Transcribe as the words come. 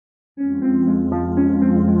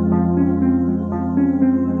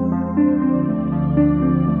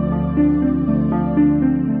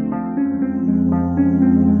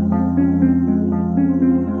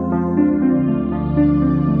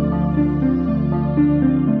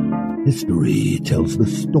History tells the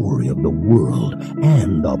story of the world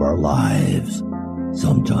and of our lives.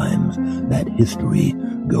 Sometimes that history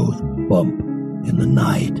goes bump in the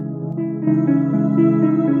night.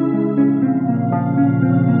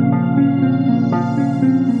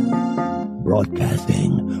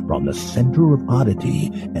 Broadcasting from the center of oddity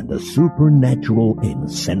and the supernatural in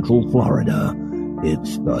Central Florida,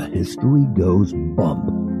 it's the History Goes Bump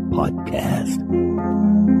podcast.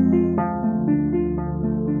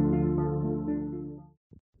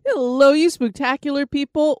 Hello, you spooktacular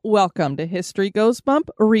people. Welcome to History Goes Bump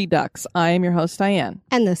Redux. I am your host, Diane.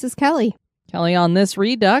 And this is Kelly. Kelly, on this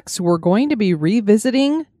Redux, we're going to be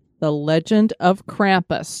revisiting the legend of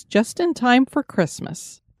Krampas, just in time for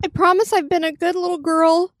Christmas. I promise I've been a good little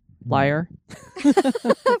girl. Liar.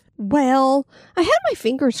 Well, I had my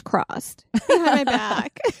fingers crossed behind my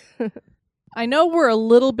back. I know we're a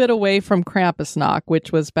little bit away from Krampusnacht,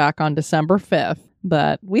 which was back on December 5th,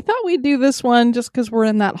 but we thought we'd do this one just because we're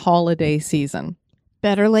in that holiday season.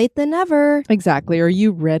 Better late than never. Exactly. Are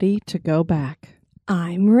you ready to go back?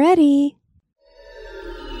 I'm ready.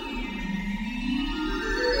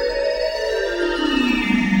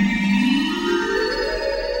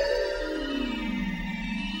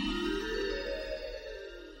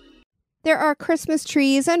 There are Christmas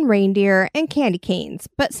trees and reindeer and candy canes,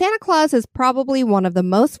 but Santa Claus is probably one of the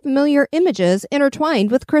most familiar images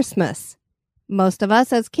intertwined with Christmas. Most of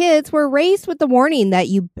us as kids were raised with the warning that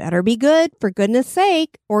you better be good, for goodness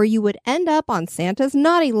sake, or you would end up on Santa's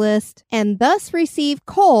naughty list and thus receive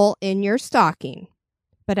coal in your stocking.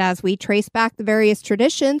 But as we trace back the various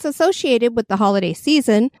traditions associated with the holiday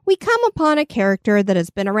season, we come upon a character that has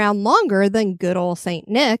been around longer than good old Saint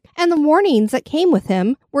Nick, and the warnings that came with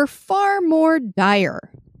him were far more dire.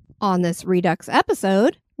 On this Redux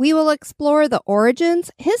episode, we will explore the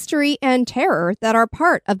origins, history, and terror that are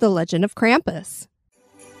part of the legend of Krampus.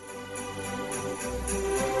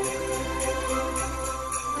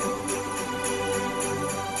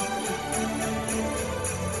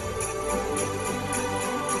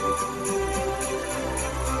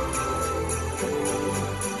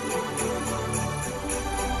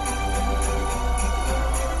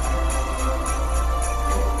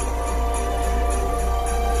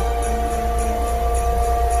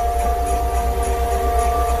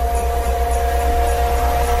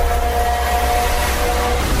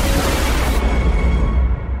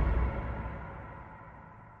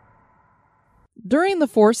 During the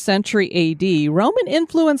 4th century AD, Roman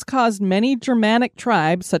influence caused many Germanic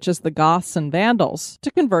tribes, such as the Goths and Vandals,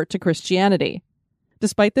 to convert to Christianity.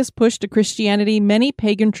 Despite this push to Christianity, many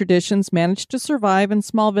pagan traditions managed to survive in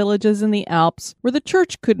small villages in the Alps where the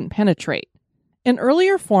church couldn't penetrate. An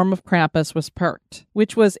earlier form of Krampus was Perkt,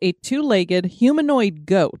 which was a two-legged humanoid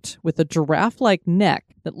goat with a giraffe-like neck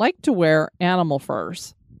that liked to wear animal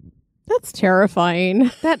furs. That's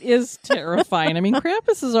terrifying. That is terrifying. I mean,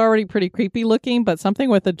 Krampus is already pretty creepy looking, but something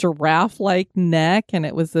with a giraffe-like neck, and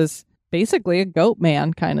it was this basically a goat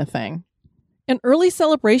man kind of thing. An early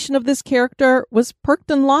celebration of this character was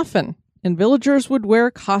Perchtenlaufen, and villagers would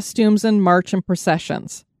wear costumes and march in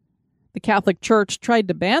processions. The Catholic Church tried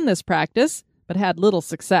to ban this practice, but had little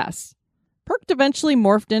success. Perkt eventually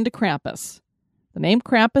morphed into Krampus. The name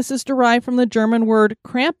Krampus is derived from the German word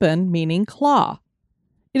Krampen, meaning claw.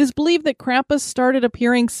 It is believed that Krampus started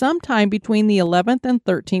appearing sometime between the 11th and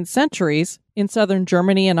 13th centuries in southern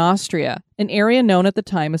Germany and Austria, an area known at the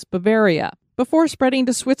time as Bavaria, before spreading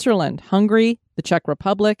to Switzerland, Hungary, the Czech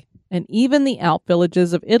Republic, and even the Alp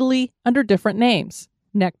villages of Italy under different names: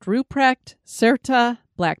 Knecht Ruprecht, Serta,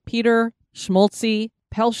 Black Peter, Schmolzi,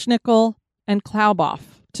 Pelschnickel, and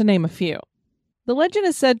Klauboff, to name a few. The legend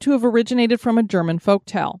is said to have originated from a German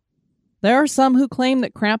folktale. There are some who claim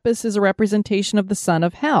that Krampus is a representation of the son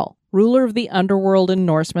of Hel, ruler of the underworld in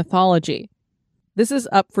Norse mythology. This is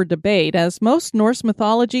up for debate, as most Norse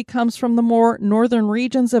mythology comes from the more northern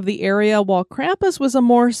regions of the area, while Krampus was a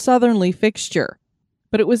more southerly fixture.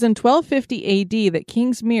 But it was in 1250 AD that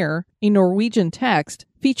Kingsmere, a Norwegian text,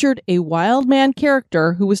 featured a wild man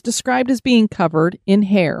character who was described as being covered in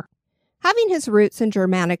hair. Having his roots in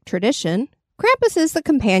Germanic tradition, Krampus is the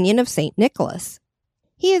companion of St. Nicholas.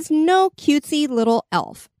 He is no cutesy little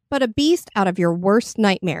elf, but a beast out of your worst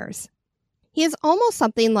nightmares. He is almost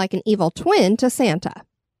something like an evil twin to Santa.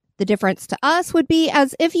 The difference to us would be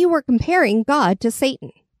as if you were comparing God to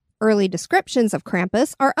Satan. Early descriptions of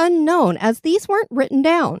Krampus are unknown as these weren't written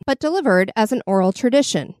down, but delivered as an oral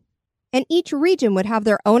tradition. and each region would have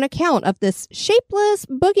their own account of this shapeless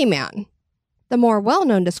boogeyman. The more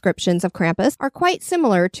well-known descriptions of Krampus are quite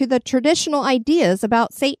similar to the traditional ideas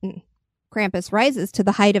about Satan. Krampus rises to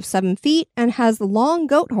the height of 7 feet and has long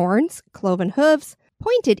goat horns, cloven hooves,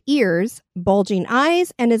 pointed ears, bulging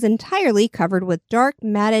eyes, and is entirely covered with dark,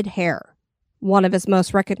 matted hair. One of his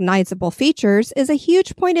most recognizable features is a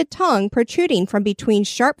huge pointed tongue protruding from between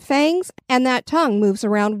sharp fangs, and that tongue moves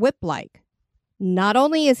around whip-like. Not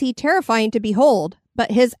only is he terrifying to behold,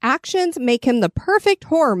 but his actions make him the perfect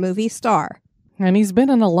horror movie star. And he's been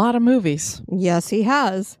in a lot of movies. Yes, he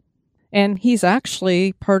has. And he's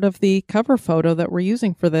actually part of the cover photo that we're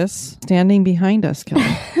using for this, standing behind us,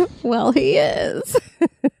 Kelly. Well, he is.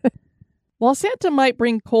 While Santa might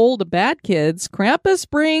bring coal to bad kids, Krampus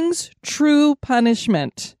brings true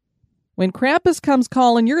punishment. When Krampus comes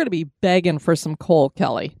calling, you're going to be begging for some coal,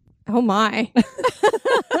 Kelly. Oh, my.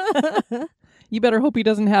 You better hope he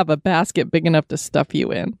doesn't have a basket big enough to stuff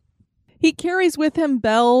you in. He carries with him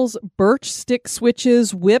bells, birch stick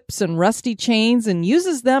switches, whips, and rusty chains, and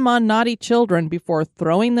uses them on naughty children before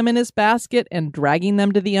throwing them in his basket and dragging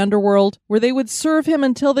them to the underworld, where they would serve him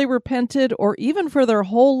until they repented, or even for their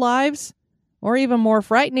whole lives. Or even more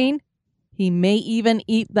frightening, he may even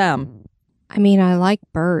eat them. I mean, I like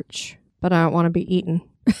birch, but I don't want to be eaten.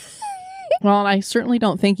 Well, I certainly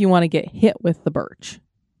don't think you want to get hit with the birch.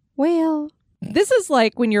 Well, this is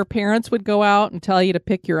like when your parents would go out and tell you to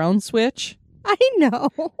pick your own switch. I know.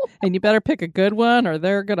 And you better pick a good one, or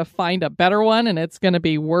they're going to find a better one, and it's going to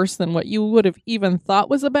be worse than what you would have even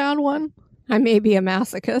thought was a bad one. I may be a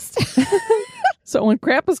masochist. So when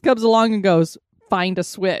Krampus comes along and goes, find a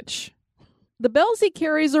switch, the bells he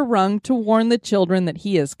carries are rung to warn the children that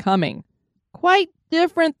he is coming. Quite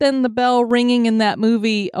different than the bell ringing in that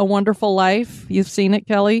movie, A Wonderful Life. You've seen it,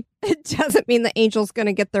 Kelly? It doesn't mean the angel's going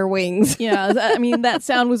to get their wings. Yeah, I mean, that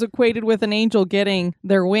sound was equated with an angel getting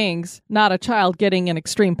their wings, not a child getting an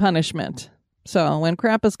extreme punishment. So when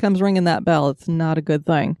Krampus comes ringing that bell, it's not a good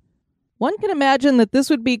thing. One can imagine that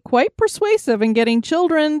this would be quite persuasive in getting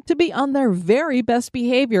children to be on their very best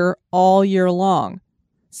behavior all year long.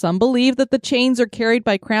 Some believe that the chains are carried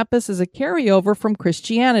by Krampus as a carryover from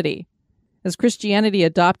Christianity. As Christianity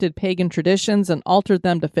adopted pagan traditions and altered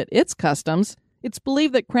them to fit its customs, it's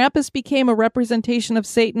believed that Krampus became a representation of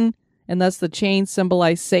Satan, and thus the chains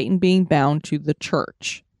symbolize Satan being bound to the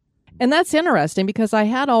church. And that's interesting because I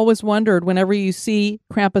had always wondered whenever you see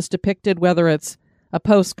Krampus depicted, whether it's a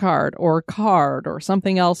postcard or a card or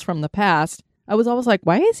something else from the past, I was always like,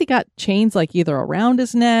 why has he got chains like either around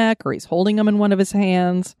his neck or he's holding them in one of his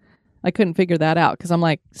hands? I couldn't figure that out because I'm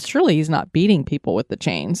like, surely he's not beating people with the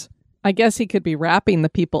chains. I guess he could be wrapping the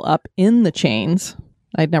people up in the chains.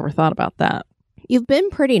 I'd never thought about that. You've been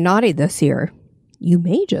pretty naughty this year. You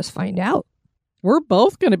may just find out. We're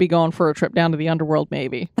both going to be going for a trip down to the underworld,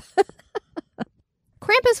 maybe.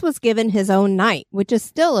 Krampus was given his own night, which is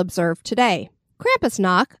still observed today.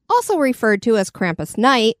 Krampusnacht, also referred to as Krampus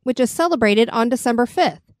Night, which is celebrated on December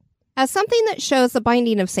 5th. As something that shows the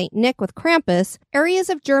binding of St. Nick with Krampus, areas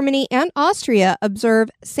of Germany and Austria observe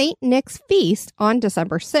St. Nick's feast on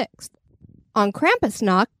December 6th. On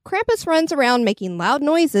Krampusnacht, Krampus runs around making loud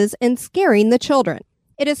noises and scaring the children.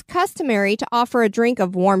 It is customary to offer a drink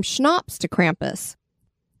of warm schnapps to Krampus.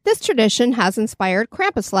 This tradition has inspired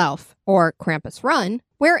Krampuslauf, or Krampus Run,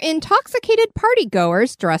 where intoxicated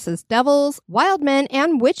partygoers dress as devils, wild men,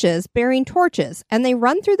 and witches bearing torches, and they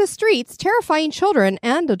run through the streets, terrifying children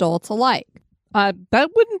and adults alike. That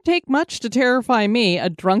wouldn't take much to terrify me, a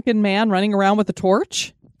drunken man running around with a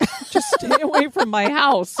torch. Just stay away from my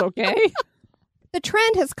house, okay? The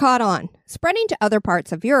trend has caught on, spreading to other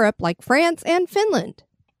parts of Europe like France and Finland,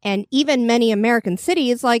 and even many American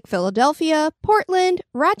cities like Philadelphia, Portland,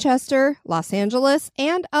 Rochester, Los Angeles,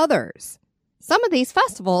 and others. Some of these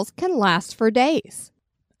festivals can last for days.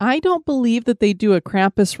 I don't believe that they do a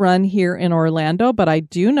Krampus run here in Orlando, but I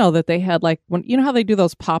do know that they had you know how they do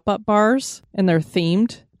those pop-up bars and they're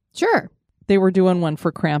themed? Sure. They were doing one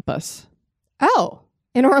for Krampus. Oh,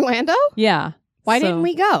 in Orlando? Yeah. Why didn't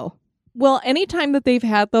we go? Well, anytime that they've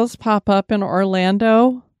had those pop up in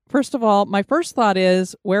Orlando, first of all, my first thought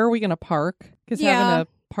is, where are we going to park? Because having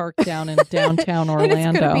to park down in downtown Orlando. And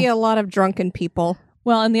it's going to be a lot of drunken people.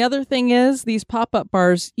 Well, and the other thing is, these pop-up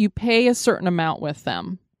bars, you pay a certain amount with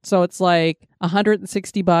them. So it's like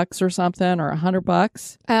 $160 or something, or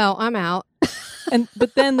 $100. Oh, I'm out.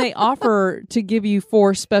 But then they offer to give you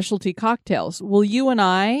 4 specialty cocktails. Well, you and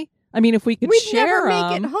I mean, if we could share We'd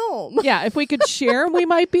never make it home. Yeah, if we could share them, we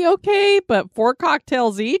might be okay. But 4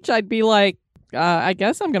 cocktails each, I'd be like, I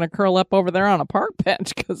guess I'm going to curl up over there on a park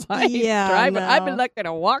bench because I ain't driving. No. I've been looking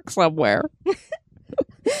to walk somewhere.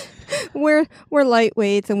 We're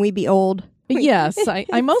lightweights and we be old. Yes,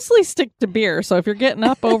 I mostly stick to beer. So if you're getting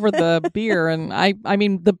up over the beer, and I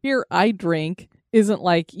mean, the beer I drink isn't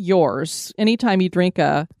like yours. Anytime you drink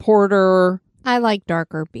a porter, I like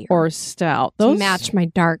darker beer. Or stout. To match my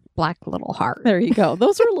dark black little heart. There you go.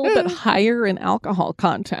 Those are a little bit higher in alcohol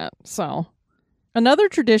content. So another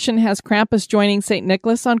tradition has Krampus joining St.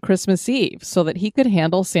 Nicholas on Christmas Eve so that he could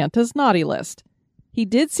handle Santa's naughty list. He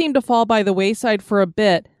did seem to fall by the wayside for a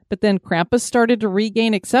bit, but then Krampus started to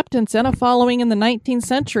regain acceptance and a following in the 19th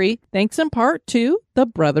century, thanks in part to the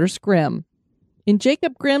Brothers Grimm. In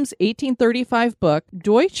Jacob Grimm's 1835 book,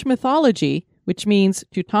 Deutsche Mythology, which means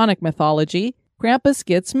Teutonic mythology, Krampus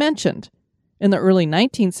gets mentioned. In the early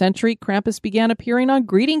 19th century, Krampus began appearing on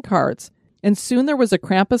greeting cards, and soon there was a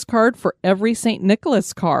Krampus card for every St.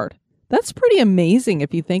 Nicholas card. That's pretty amazing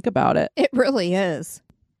if you think about it. It really is.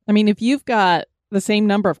 I mean, if you've got the same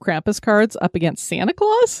number of Krampus cards up against Santa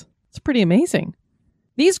Claus, it's pretty amazing.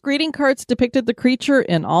 These greeting cards depicted the creature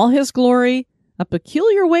in all his glory, a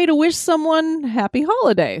peculiar way to wish someone happy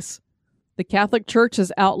holidays. The Catholic Church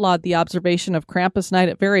has outlawed the observation of Krampus Night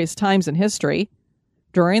at various times in history.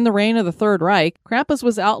 During the reign of the Third Reich, Krampus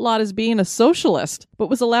was outlawed as being a socialist, but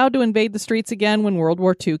was allowed to invade the streets again when World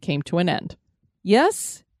War II came to an end.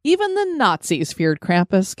 Yes, even the Nazis feared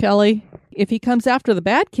Krampus, Kelly. If he comes after the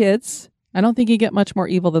bad kids, I don't think you get much more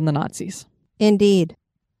evil than the Nazis. Indeed.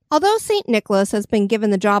 Although St. Nicholas has been given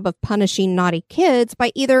the job of punishing naughty kids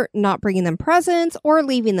by either not bringing them presents or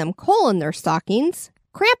leaving them coal in their stockings,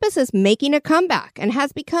 Krampus is making a comeback and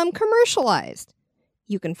has become commercialized.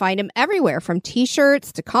 You can find him everywhere from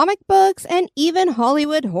t-shirts to comic books and even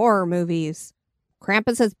Hollywood horror movies.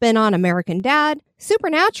 Krampus has been on American Dad,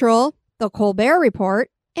 Supernatural, The Colbert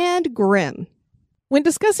Report, and Grimm. When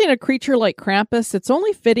discussing a creature like Krampus, it's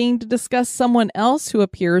only fitting to discuss someone else who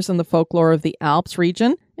appears in the folklore of the Alps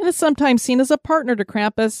region and is sometimes seen as a partner to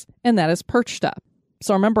Krampus, and that is Perchta.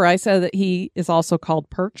 So remember I said that he is also called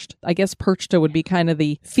Perched? I guess Perchta would be kind of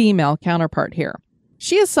the female counterpart here.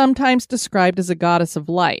 She is sometimes described as a goddess of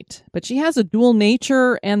light, but she has a dual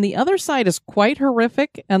nature, and the other side is quite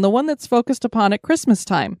horrific, and the one that's focused upon at Christmas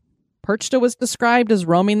time. Perchta was described as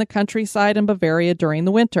roaming the countryside in Bavaria during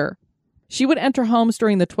the winter. She would enter homes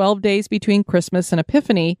during the 12 days between Christmas and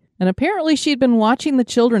Epiphany, and apparently she'd been watching the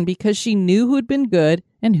children because she knew who'd been good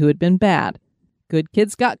and who had been bad. Good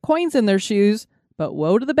kids got coins in their shoes, but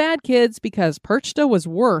woe to the bad kids because Perchta was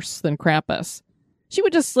worse than Krampus. She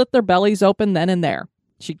would just slit their bellies open then and there.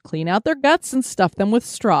 She'd clean out their guts and stuff them with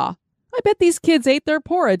straw. I bet these kids ate their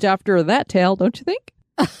porridge after that tale, don't you think?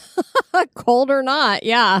 Cold or not,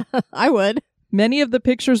 yeah, I would. Many of the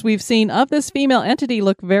pictures we've seen of this female entity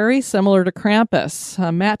look very similar to Krampus.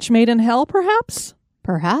 A match made in hell, perhaps?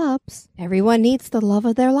 Perhaps. Everyone needs the love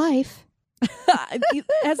of their life.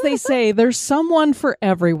 As they say, there's someone for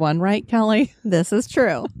everyone, right, Kelly? This is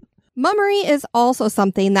true. Mummery is also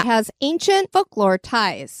something that has ancient folklore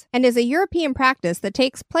ties and is a European practice that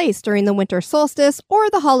takes place during the winter solstice or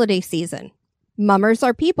the holiday season. Mummers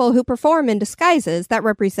are people who perform in disguises that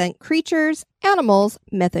represent creatures, animals,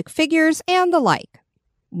 mythic figures, and the like.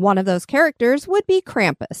 One of those characters would be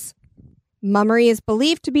Krampus. Mummery is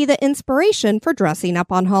believed to be the inspiration for dressing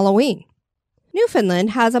up on Halloween.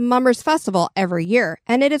 Newfoundland has a Mummers Festival every year,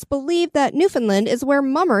 and it is believed that Newfoundland is where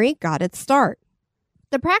mummery got its start.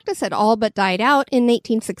 The practice had all but died out in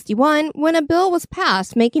 1861 when a bill was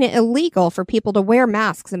passed making it illegal for people to wear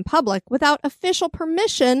masks in public without official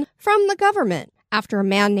permission from the government after a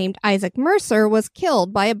man named Isaac Mercer was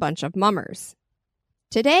killed by a bunch of mummers.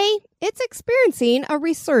 Today, it's experiencing a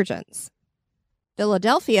resurgence.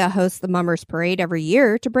 Philadelphia hosts the Mummers Parade every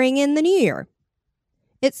year to bring in the new year.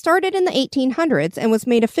 It started in the 1800s and was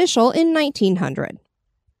made official in 1900.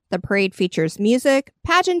 The parade features music,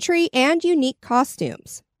 pageantry, and unique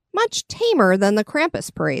costumes. Much tamer than the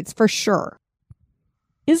Krampus parades, for sure.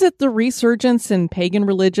 Is it the resurgence in pagan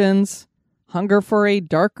religions, hunger for a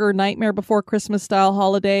darker Nightmare Before Christmas style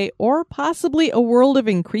holiday, or possibly a world of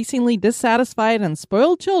increasingly dissatisfied and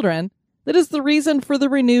spoiled children that is the reason for the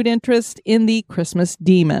renewed interest in the Christmas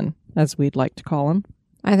demon, as we'd like to call him?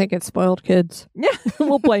 I think it's spoiled kids. Yeah,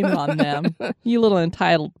 we'll blame it on them. You little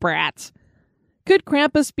entitled brats. Could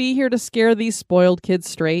Krampus be here to scare these spoiled kids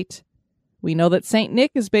straight? We know that St.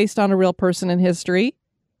 Nick is based on a real person in history.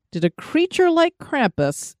 Did a creature like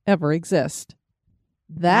Krampus ever exist?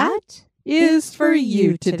 That is for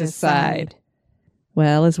you to decide.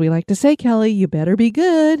 Well, as we like to say, Kelly, you better be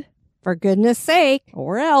good. For goodness sake.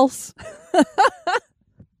 Or else.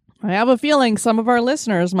 I have a feeling some of our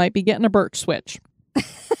listeners might be getting a birch switch.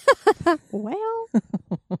 Well.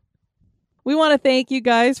 We want to thank you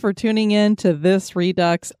guys for tuning in to this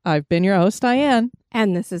Redux. I've been your host, Diane.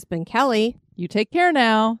 And this has been Kelly. You take care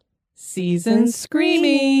now. Season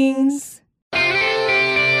Screamings.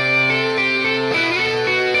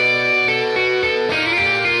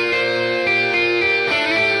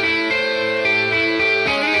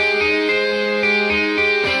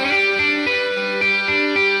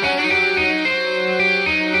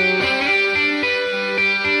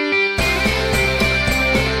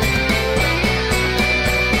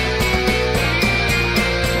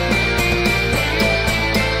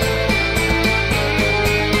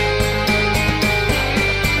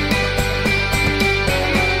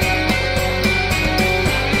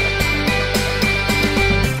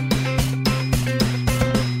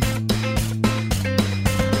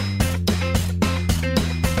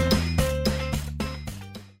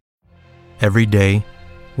 Every day,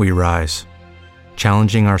 we rise,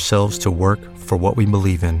 challenging ourselves to work for what we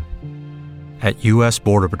believe in. At U.S.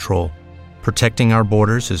 Border Patrol, protecting our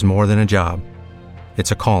borders is more than a job. It's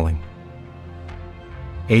a calling.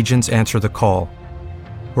 Agents answer the call,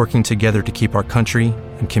 working together to keep our country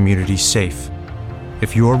and communities safe.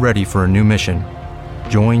 If you're ready for a new mission,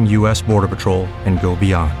 join U.S. Border Patrol and go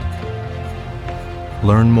beyond.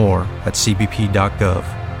 Learn more at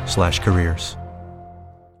cbp.gov/careers.